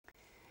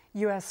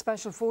US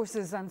Special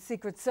Forces and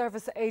Secret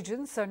Service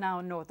agents are now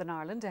in Northern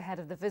Ireland ahead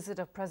of the visit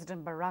of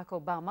President Barack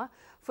Obama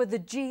for the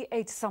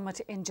G8 summit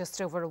in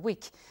just over a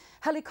week.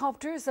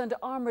 Helicopters and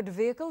armoured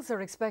vehicles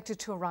are expected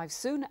to arrive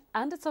soon,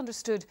 and it's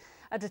understood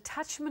a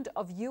detachment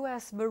of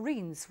US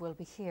Marines will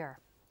be here.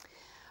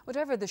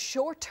 Whatever the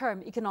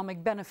short-term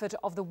economic benefit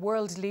of the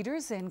world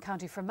leaders in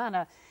County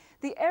Fermanagh,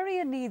 the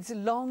area needs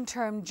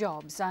long-term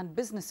jobs and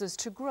businesses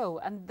to grow,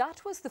 and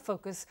that was the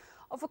focus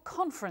of a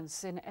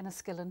conference in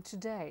Enniskillen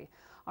today.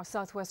 Our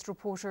Southwest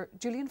reporter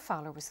Julian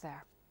Fowler was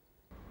there.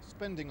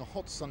 Spending a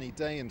hot sunny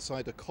day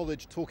inside a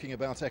college talking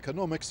about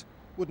economics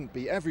wouldn't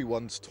be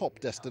everyone's top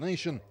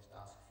destination.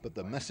 But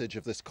the message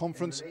of this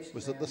conference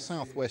was that the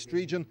Southwest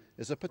region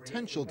is a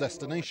potential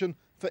destination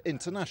for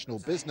international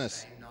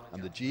business,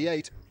 and the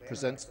G8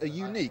 presents a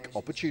unique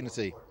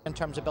opportunity. In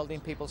terms of building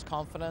people's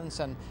confidence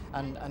and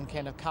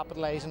kind of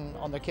capitalising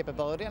on their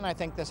capability, and I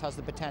think this has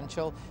the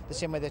potential, the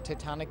same way the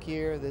Titanic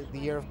year, the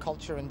year of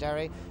culture in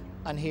Derry,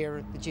 and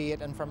here the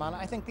G8 in Fermanagh.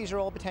 I think these are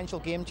all potential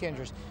game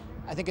changers.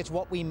 I think it's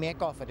what we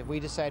make of it. If we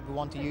decide we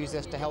want to use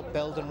this to help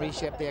build and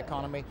reshape the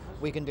economy,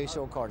 we can do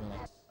so accordingly.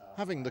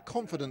 Having the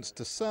confidence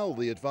to sell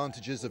the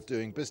advantages of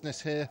doing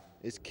business here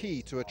is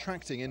key to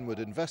attracting inward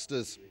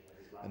investors.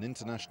 An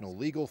international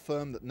legal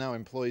firm that now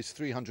employs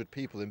 300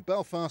 people in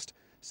Belfast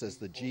says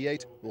the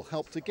G8 will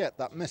help to get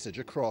that message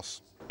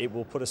across. It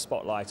will put a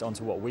spotlight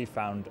onto what we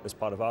found as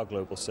part of our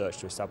global search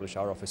to establish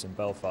our office in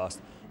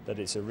Belfast, that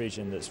it's a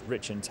region that's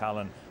rich in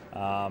talent,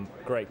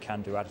 great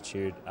can-do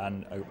attitude,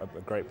 and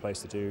a great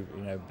place to do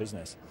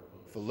business.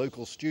 For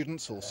local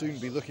students who'll soon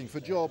be looking for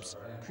jobs,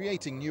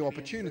 creating new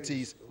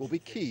opportunities will be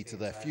key to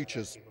their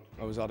futures.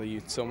 I was at a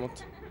youth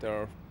summit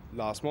there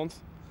last month,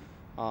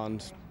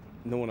 and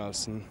no one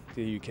else in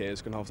the UK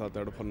is going to have that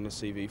there to put in a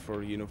CV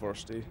for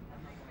university,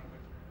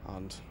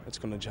 and it's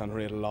going to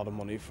generate a lot of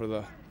money for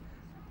the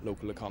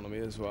local economy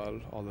as well,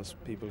 all these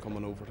people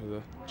coming over to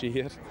the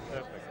G8.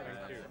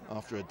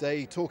 After a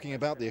day talking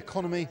about the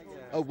economy,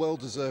 a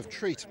well-deserved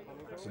treat,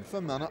 some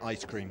Fermanagh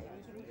ice cream.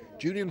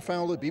 Julian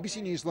Fowler,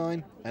 BBC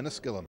Newsline, Enniskillen.